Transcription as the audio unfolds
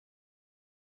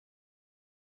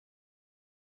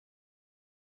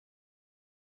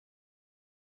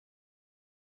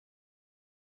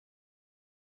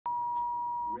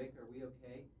Everybody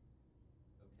okay?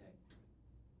 Okay.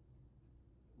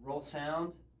 Roll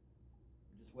sound.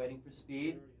 We're just waiting for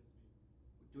speed.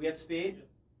 Do we have speed? Yes.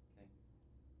 Okay.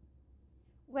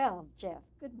 Well, Jeff,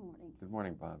 good morning. Good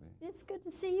morning, Bobbie. It's good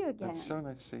to see you again. It's so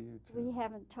nice to see you, too. We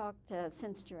haven't talked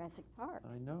since Jurassic Park.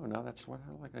 I know. Now that's what,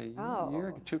 like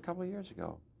a couple of years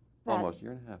ago. But almost a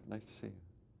year and a half. Nice to see you.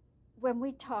 When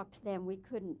we talked then, we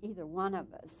couldn't, either one of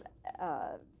us,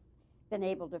 been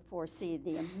able to foresee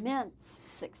the immense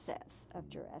success of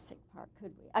Jurassic Park,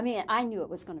 could we? I mean, I knew it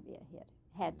was going to be a hit.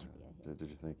 Had to be a hit. Did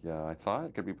you think, yeah, I thought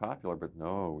it could be popular, but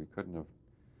no, we couldn't have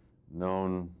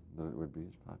known that it would be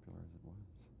as popular as it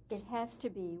was. It has to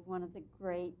be one of the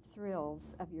great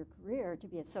thrills of your career to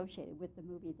be associated with the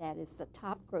movie that is the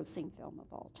top-grossing film of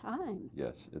all time.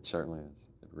 Yes, it certainly is.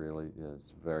 It really is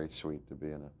very sweet to be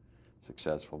in a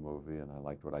successful movie, and I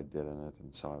liked what I did in it,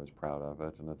 and so I was proud of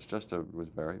it. And it's just, it was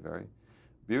very, very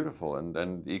beautiful,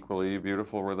 and equally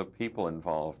beautiful were the people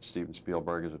involved. Steven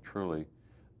Spielberg is a truly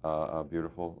a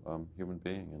beautiful human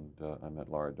being, and I met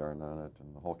Laura Dern on it,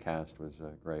 and the whole cast was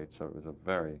great, so it was a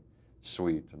very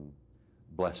sweet and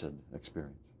blessed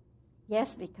experience.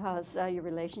 Yes, because your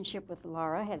relationship with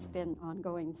Laura has been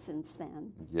ongoing since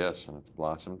then. Yes, and it's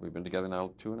blossomed. We've been together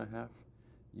now 2.5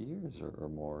 years or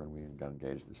more, and we got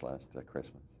engaged this last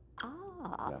Christmas.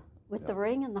 Ah, yeah, with the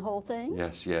ring and the whole thing?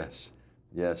 Yes, yes.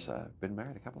 Yes, I've been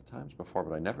married a couple of times before,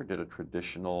 but I never did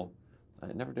I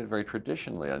never did it very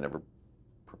traditionally. I never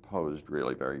proposed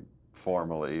really very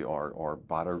formally or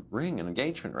bought a ring, an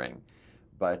engagement ring.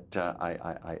 But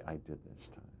I did this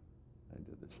time. I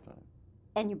did this time.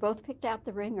 And you both picked out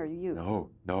the ring, or you? No.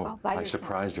 Oh, by I yourself.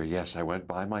 Surprised her, yes. I went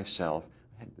by myself.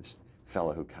 I had this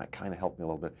fellow who kind of helped me a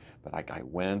little bit, but I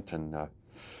went, and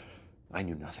I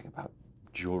knew nothing about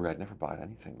jewelry. I'd never bought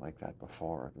anything like that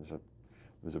before. It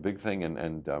was a big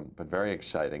thing, but very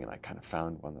exciting, and I kind of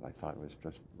found one that I thought was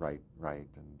just right,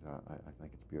 and I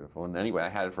think it's beautiful. And anyway, I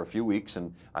had it for a few weeks,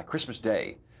 and Christmas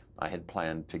Day, I had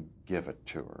planned to give it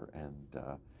to her,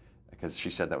 and because she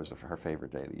said that was her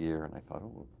favorite day of the year, and I thought,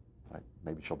 oh,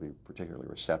 maybe she'll be particularly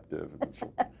receptive, and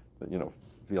she'll,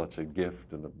 feel it's a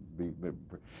gift, and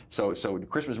so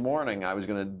Christmas morning I was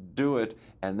going to do it,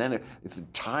 and then if the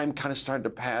time kind of started to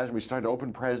pass, and we started to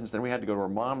open presents, then we had to go to her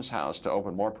mom's house to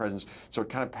open more presents, so it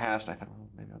kind of passed. I thought, well,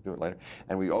 maybe I'll do it later,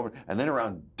 and we opened, and then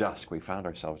around dusk we found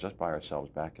ourselves just by ourselves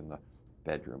back in the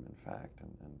bedroom, in fact, and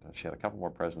she had a couple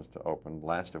more presents to open, the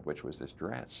last of which was this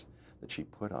dress that she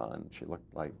put on. She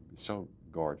looked like so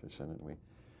gorgeous in it, and we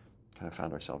kind of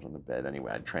found ourselves on the bed.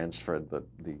 Anyway, I transferred the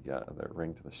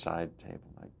ring to the side table,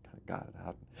 and I kind of got it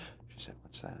out, and she said,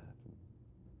 "What's that?"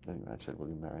 And anyway, I said, "Will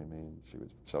you marry me?" And she was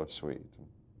so sweet, and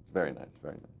very nice,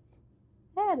 very nice.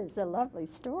 That is a lovely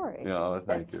story. Yeah,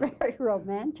 thank you. That's very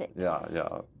romantic. Yeah,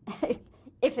 yeah.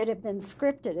 If it had been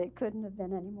scripted, it couldn't have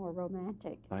been any more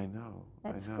romantic. I know.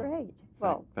 That's I know. great.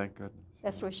 Well, thank goodness.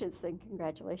 Best wishes and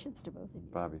congratulations to both of you.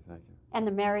 Bobbie, thank you. And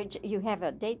the marriage, you have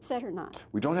a date set or not?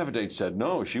 We don't have a date set,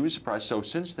 no. She was surprised. So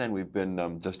since then, we've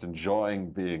been just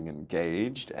enjoying being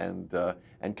engaged and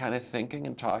kind of thinking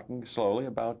and talking slowly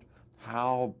about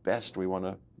how best we want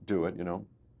to do it,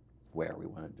 where we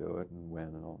want to do it and when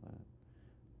and all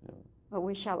that. Well,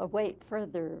 we shall await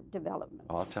further developments.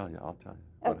 I'll tell you.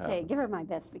 Okay, give her my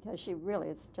best, because she really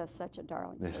is just such a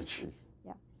darling person. Isn't she?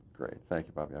 Yeah. Great. Thank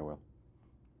you, Bobbie. I will.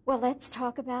 Well, let's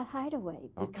talk about Hideaway,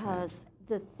 because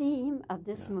the theme of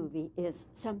this movie is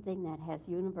something that has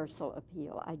universal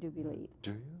appeal, I do believe.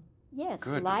 Do you? Yes.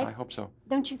 Good. I hope so.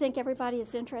 Don't you think everybody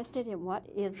is interested in what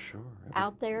is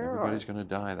out there? Everybody's going to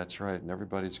die, that's right, and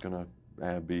everybody's going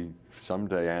to be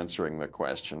someday answering the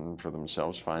question for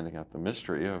themselves, finding out the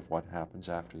mystery of what happens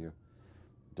after you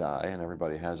die, and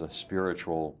everybody has a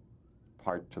spiritual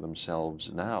part to themselves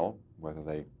now, whether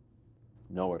they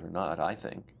know it or not, I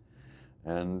think.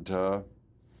 And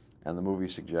the movie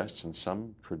suggests in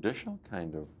some traditional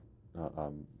kind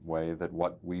of way that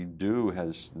what we do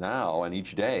has now, and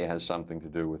each day has something to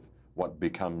do with what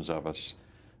becomes of us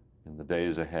in the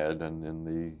days ahead and in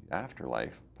the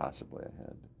afterlife possibly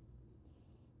ahead.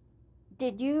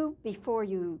 Did you, before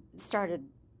you started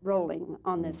rolling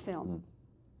on this film,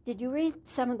 did you read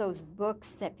some of those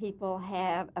books that people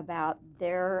have about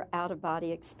their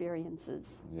out-of-body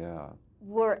experiences? Yeah.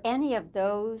 Were any of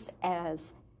those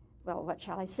as, well, what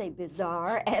shall I say,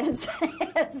 bizarre as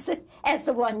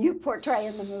the one you portray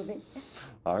in the movie?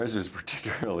 Ours was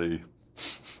particularly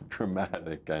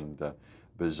dramatic and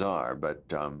bizarre, but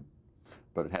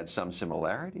it had some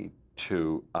similarity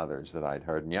to others that I'd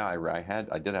heard. And yeah,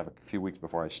 I did have a few weeks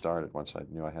before I started, once I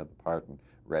knew I had the part, and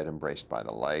read Embraced by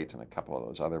the Light and a couple of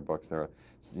those other books. There are,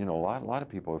 a lot of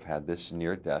people have had this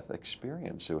near-death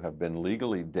experience who have been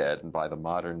legally dead, and by the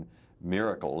modern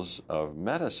miracles of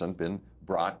medicine been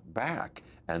brought back.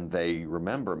 And they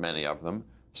remember, many of them,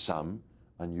 some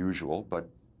unusual but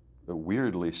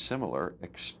weirdly similar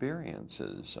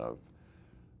experiences of,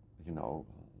 you know,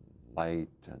 light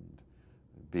and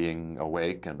being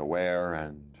awake and aware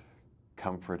and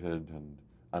comforted and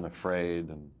unafraid,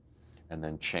 and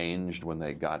then changed when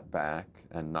they got back,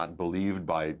 and not believed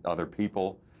by other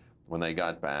people when they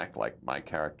got back, like my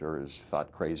character is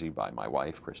thought crazy by my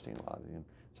wife, Christine Lottie. And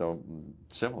so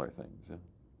similar things. Yeah.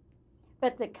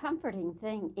 But the comforting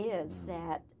thing is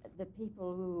that the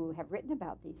people who have written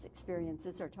about these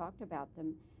experiences or talked about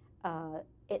them,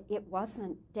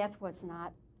 death was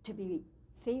not to be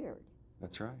feared.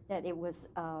 That's right. That it was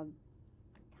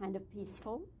kind of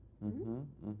peaceful.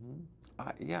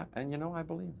 Yeah, and you know, I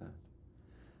believe that.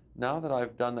 Now that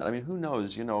I've done that, I mean, who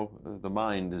knows, you know, the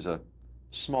mind is a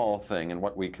small thing, and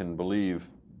what we can believe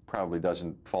probably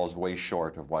falls way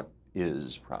short of what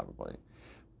is, probably,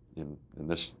 in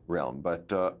this realm.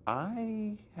 But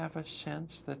I have a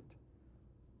sense that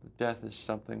death is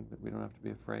something that we don't have to be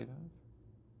afraid of.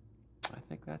 I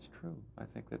think that's true. I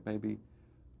think that may be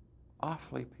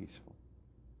awfully peaceful.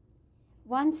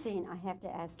 One scene I have to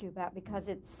ask you about, because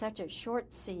it's such a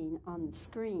short scene on the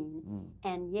screen,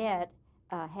 and yet,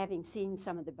 having seen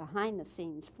some of the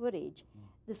behind-the-scenes footage,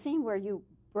 the scene where you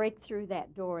break through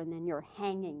that door and then you're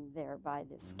hanging there by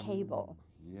this cable.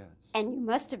 Yes. And you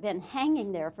must have been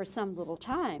hanging there for some little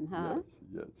time, huh?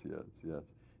 Yes. Yeah,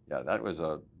 that was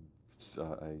a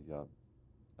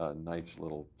nice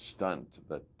little stunt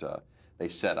that they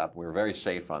set up. We were very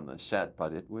safe on the set,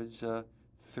 but it was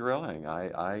thrilling.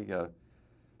 I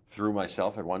threw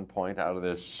myself at one point out of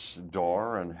this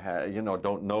door, and you know,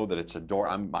 don't know that it's a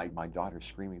door. My daughter's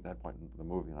screaming at that point in the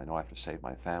movie, and I know I have to save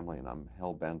my family, and I'm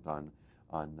hell-bent on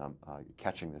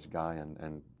catching this guy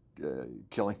and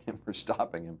killing him or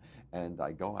stopping him. And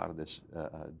I go out of this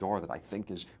door that I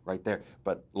think is right there,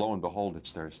 but lo and behold,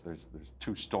 there's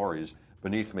 2 stories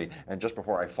beneath me, and just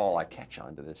before I fall, I catch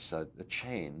onto this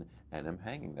chain, and I'm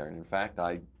hanging there. And in fact,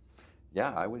 we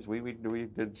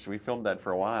filmed that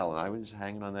for a while, and I was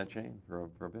hanging on that chain for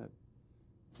a bit.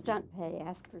 Stunt pay,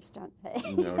 ask for stunt pay.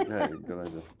 Okay, good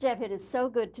idea. Jeff, it is so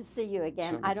good to see you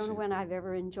again. So I don't know when I've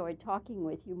ever enjoyed talking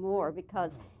with you more,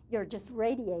 because you're just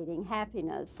radiating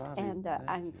happiness, Bobbie, and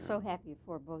I'm you. so happy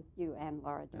for both you and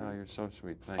Laura Dern. Oh, you're so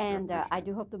sweet. Thank you. And I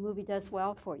do hope the movie does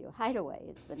well for you. Hideaway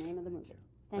is the name of the movie.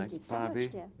 Thank you so Bobbie.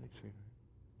 much, Jeff. Thanks, sweetheart.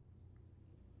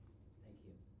 Thank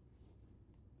you.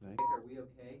 Thank Nick, are we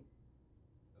okay?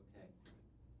 Okay.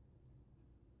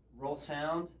 Roll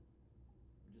sound.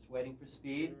 We're just waiting for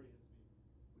speed.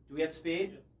 Do we have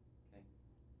speed? Okay.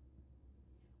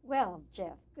 Well,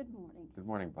 Jeff, good morning. Good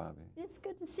morning, Bobbie. It's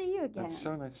good to see you again. It's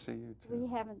so nice to see you, too. We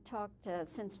haven't talked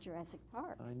since Jurassic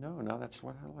Park. I know. Now that's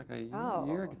like a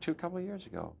couple of years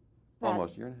ago. But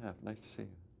almost, year and a half. Nice to see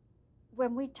you.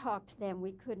 When we talked then,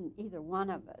 we couldn't, either one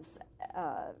of us,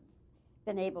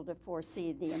 been able to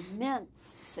foresee the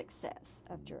immense success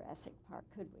of Jurassic Park,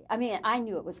 could we? I mean, I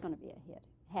knew it was going to be a hit.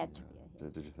 Had to be a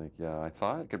hit. Did you think? Yeah, I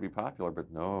thought it could be popular,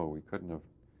 but no, we couldn't have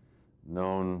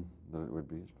known that it would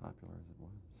be as popular as it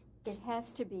was. It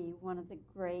has to be one of the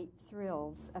great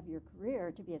thrills of your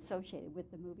career to be associated with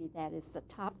the movie that is the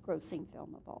top-grossing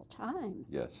film of all time.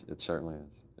 Yes, it certainly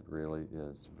is. It really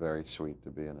is very sweet to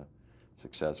be in a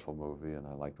successful movie, and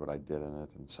I liked what I did in it,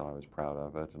 and so I was proud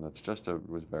of it. And it's just it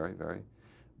was very, very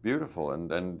beautiful,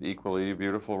 and equally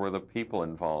beautiful were the people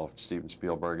involved. Steven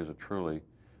Spielberg is a truly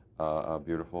a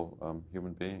beautiful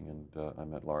human being, and I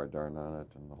met Laura Dern on it,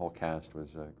 and the whole cast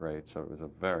was great. So it was a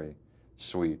very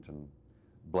sweet and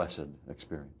blessed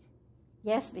experience.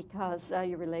 Yes, because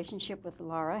your relationship with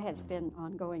Laura has been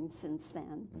ongoing since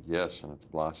then. Yes, and it's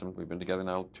blossomed. We've been together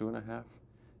now 2.5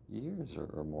 years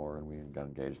or more, and we got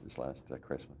engaged this last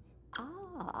Christmas.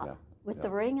 Ah, yeah, with the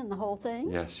ring and the whole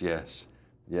thing? Yes.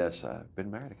 I've been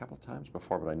married a couple of times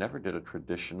before, but I never did very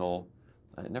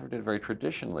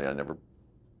traditionally. I never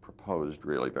proposed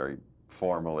really very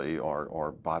formally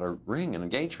or bought a ring, an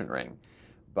engagement ring.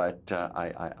 But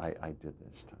I did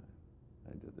this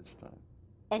time.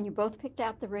 And you both picked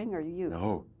out the ring, or you?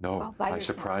 No. Oh, by I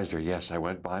yourself. surprised her. Yes, I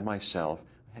went by myself.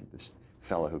 I had this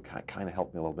fellow who kind of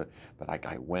helped me a little bit, but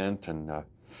I went, and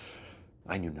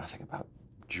I knew nothing about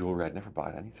jewelry. I'd never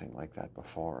bought anything like that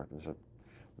before. It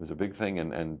was a big thing,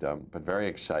 but very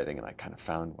exciting. And I kind of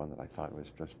found one that I thought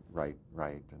was just right,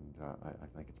 and I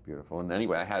think it's beautiful. And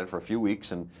anyway, I had it for a few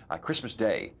weeks, and Christmas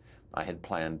Day, I had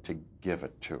planned to give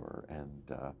it to her,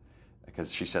 and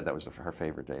because she said that was her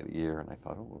favorite day of the year, and I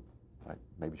thought, oh,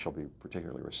 maybe she'll be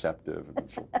particularly receptive,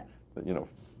 and she'll, you know,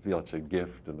 feel it's a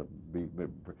gift and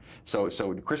so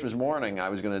Christmas morning I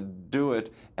was going to do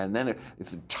it, and then if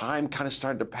the time kind of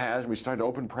started to pass and we started to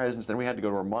open presents, then we had to go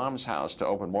to her mom's house to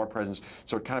open more presents,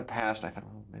 so it kind of passed. I thought,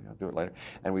 well, maybe I'll do it later,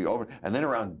 and we opened, and then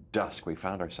around dusk we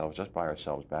found ourselves just by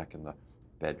ourselves back in the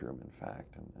bedroom, in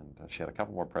fact, and she had a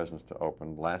couple more presents to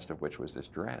open, last of which was this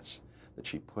dress that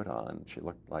she put on. She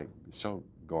looked like so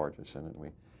gorgeous in it. We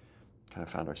kind of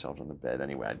found ourselves on the bed.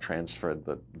 Anyway, I transferred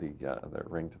the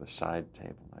ring to the side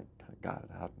table, and I kind of got it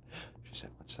out. And she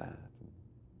said, "What's that?"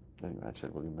 And anyway, I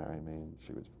said, "Will you marry me?" And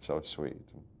she was so sweet.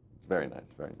 And very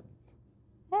nice, very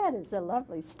nice. That is a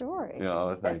lovely story.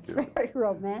 Yeah, thank you. That's very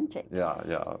romantic. Yeah,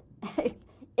 yeah.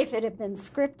 If it had been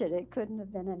scripted, it couldn't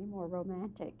have been any more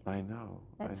romantic. I know.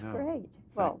 That's I know. great.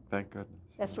 Well, thank goodness.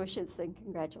 Best wishes and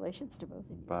congratulations to both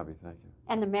of you. Bobbie, thank you.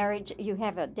 And the marriage, you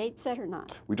have a date set or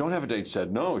not? We don't have a date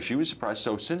set, no. She was surprised.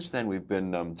 So since then, we've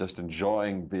been just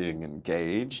enjoying being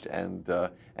engaged and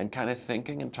kind of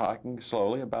thinking and talking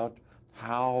slowly about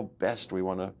how best we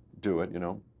want to do it, you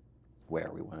know,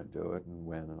 where we want to do it and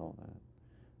when and all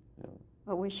that. Yeah.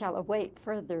 Well, we shall await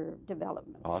further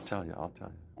developments. I'll tell you. Okay,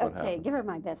 happens. give her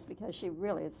my best because she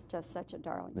really is just such a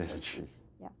darling. Isn't she?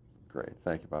 Yeah. Great.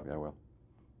 Thank you, Bobbie. I will.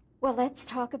 Well, let's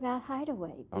talk about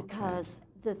Hideaway, Okay. because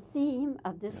the theme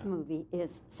of this movie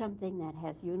is something that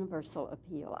has universal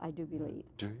appeal, I do believe.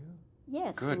 Do you?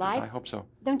 Yes. Good. Life, I hope so.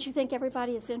 Don't you think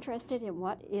everybody is interested in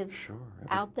what is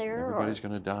out there? Everybody's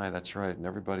going to die, that's right. And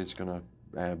everybody's going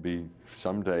to be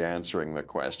someday answering the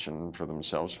question for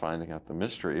themselves, finding out the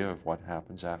mystery of what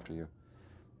happens after you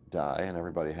die. And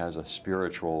everybody has a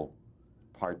spiritual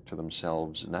part to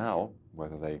themselves now,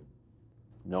 whether they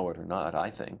know it or not, I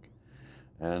think.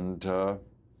 And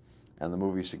the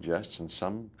movie suggests in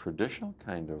some traditional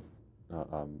kind of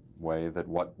way that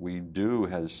what we do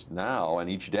has now, and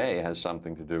each day has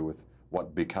something to do with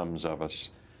what becomes of us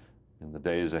in the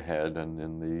days ahead and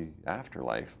in the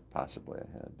afterlife possibly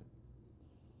ahead.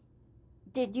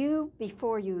 Did you,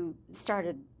 before you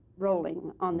started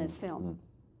rolling on this film,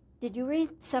 did you read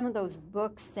some of those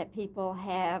books that people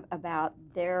have about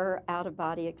their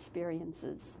out-of-body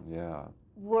experiences? Yeah.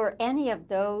 Were any of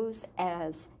those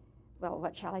as, well,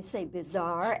 what shall I say,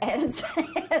 bizarre as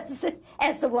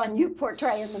the one you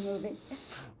portray in the movie?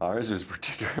 Ours was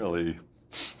particularly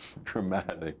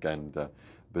dramatic and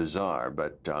bizarre,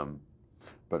 but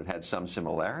it had some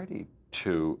similarity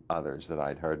to others that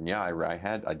I'd heard. And yeah,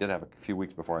 I did have a few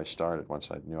weeks before I started, once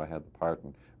I knew I had the part,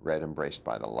 and read Embraced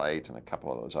by the Light and a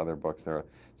couple of those other books. There are,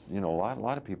 you know, a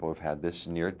lot of people have had this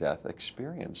near-death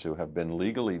experience who have been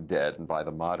legally dead and by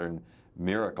the modern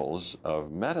miracles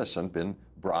of medicine been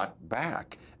brought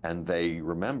back. And they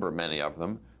remember, many of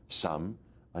them, some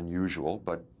unusual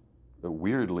but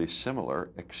weirdly similar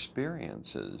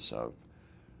experiences of,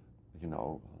 you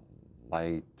know,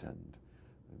 light and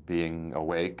being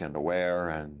awake and aware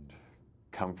and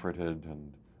comforted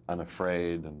and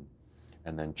unafraid,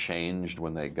 and then changed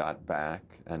when they got back,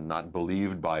 and not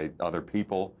believed by other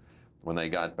people when they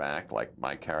got back, like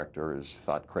my character is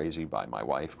thought crazy by my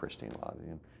wife, Christine Lottie.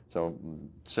 And so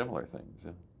similar things.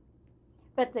 Yeah.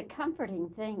 But the comforting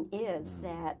thing is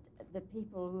that the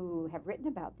people who have written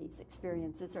about these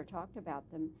experiences or talked about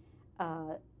them,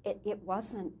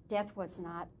 death was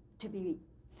not to be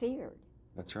feared.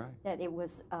 That's right. That it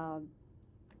was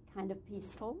kind of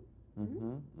peaceful.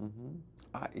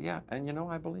 Yeah, and you know,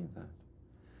 I believe that.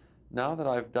 Now that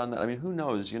I've done that, I mean, who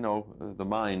knows, you know, the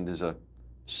mind is a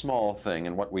small thing,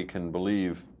 and what we can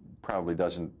believe probably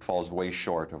falls way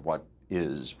short of what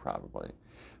is probably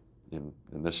in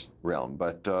this realm.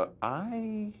 But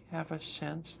I have a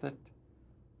sense that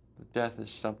death is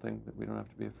something that we don't have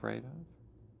to be afraid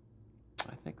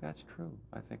of. I think that's true.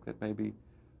 I think that may be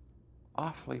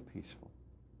awfully peaceful.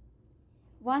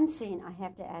 One scene I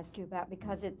have to ask you about,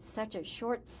 because it's such a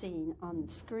short scene on the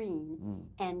screen,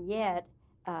 and yet,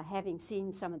 having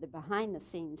seen some of the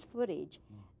behind-the-scenes footage,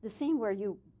 the scene where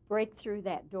you break through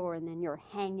that door and then you're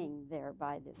hanging there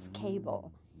by this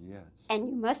cable. Yes. And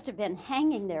you must have been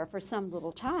hanging there for some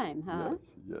little time, huh?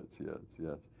 Yes.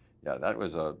 Yeah, that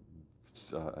was a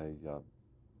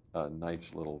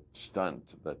nice little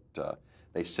stunt that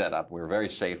they set up. We were very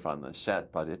safe on the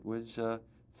set, but it was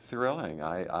thrilling.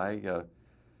 I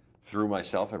threw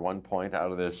myself at one point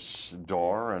out of this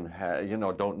door, and you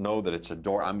know, don't know that it's a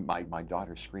door. My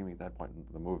daughter's screaming at that point in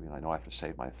the movie, and I know I have to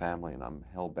save my family, and I'm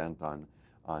hell bent on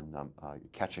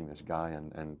catching this guy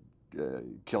and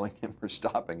killing him or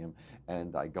stopping him.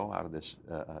 And I go out of this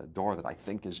door that I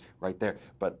think is right there,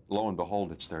 but lo and behold,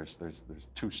 there's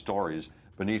 2 stories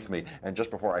beneath me, and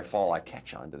just before I fall, I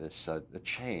catch onto this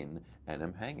chain, and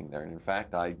I'm hanging there. And in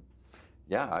fact,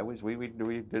 Yeah,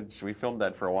 we filmed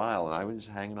that for a while, and I was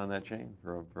hanging on that chain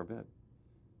for a bit.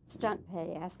 Stunt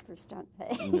pay. Ask for stunt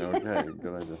pay. Okay,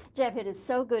 good idea. Jeff, it is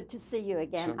so good to see you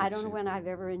again. So I don't know when I've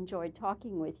ever enjoyed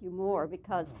talking with you more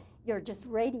because you're just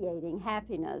radiating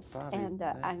happiness, Bobbie, and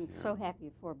I'm you. so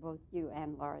happy for both you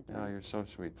and Laura Dern. Oh, you're so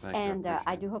sweet. Thank you. And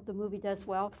I do hope the movie does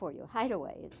well for you.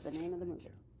 Hideaway is the name of the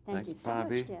movie. Thank you so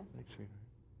Bobbie. much, Jeff. Thanks, sweetheart.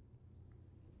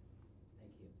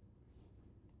 Thank you.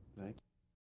 Thank you.